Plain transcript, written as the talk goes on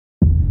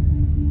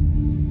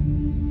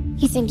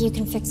You think you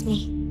can fix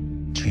me?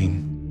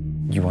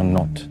 Jean, you are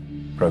not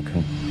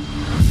broken.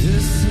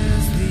 This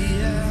is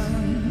the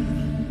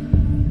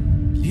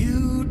end,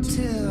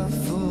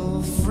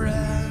 beautiful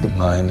friend. The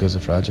mind is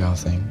a fragile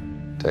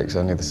thing. Takes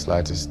only the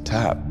slightest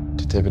tap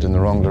to tip it in the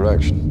wrong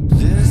direction.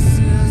 This is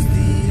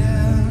the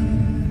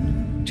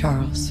end.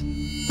 Charles,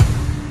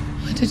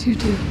 what did you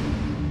do?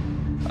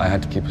 I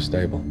had to keep her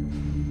stable.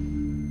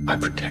 I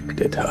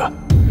protected her.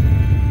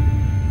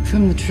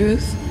 From the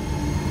truth?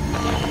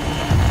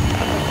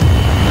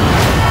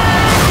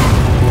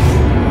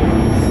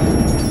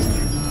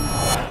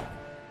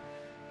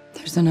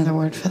 There's another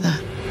word for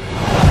that.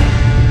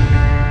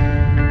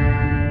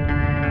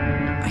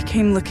 I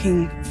came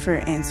looking for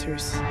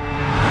answers.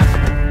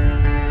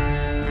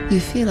 You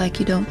feel like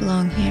you don't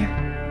belong here.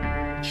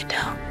 You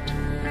don't.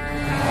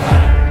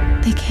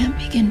 They can't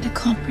begin to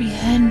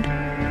comprehend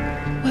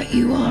what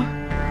you are.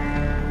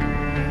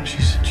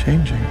 She's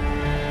changing.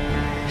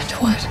 And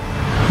what?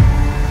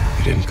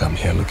 You didn't come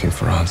here looking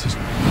for answers.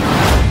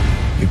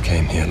 You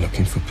came here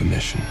looking for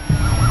permission.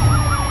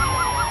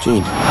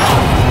 Jean.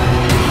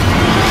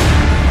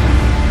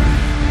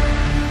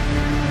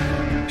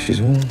 She's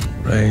all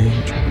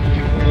rage,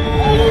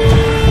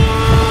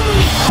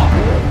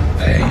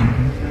 pain,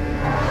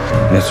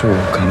 and it's all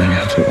coming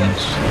out at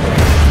once.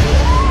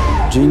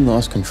 Jean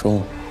lost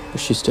control,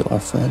 but she's still our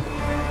friend.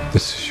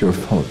 This is your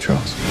fault,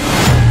 Charles.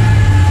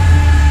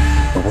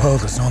 The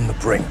world is on the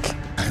brink.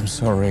 I'm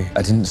sorry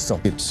I didn't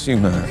stop it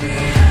sooner.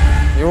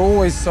 You're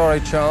always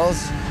sorry,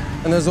 Charles,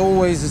 and there's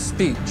always a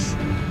speech,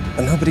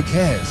 and nobody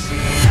cares.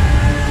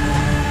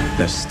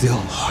 There's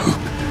still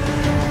hope.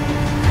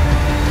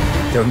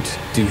 Don't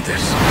do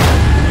this.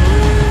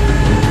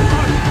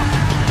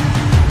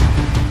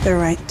 They're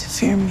right to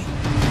fear me.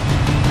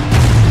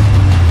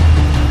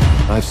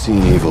 I've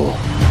seen evil.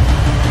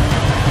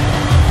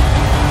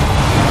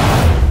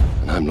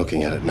 And I'm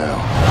looking at it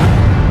now.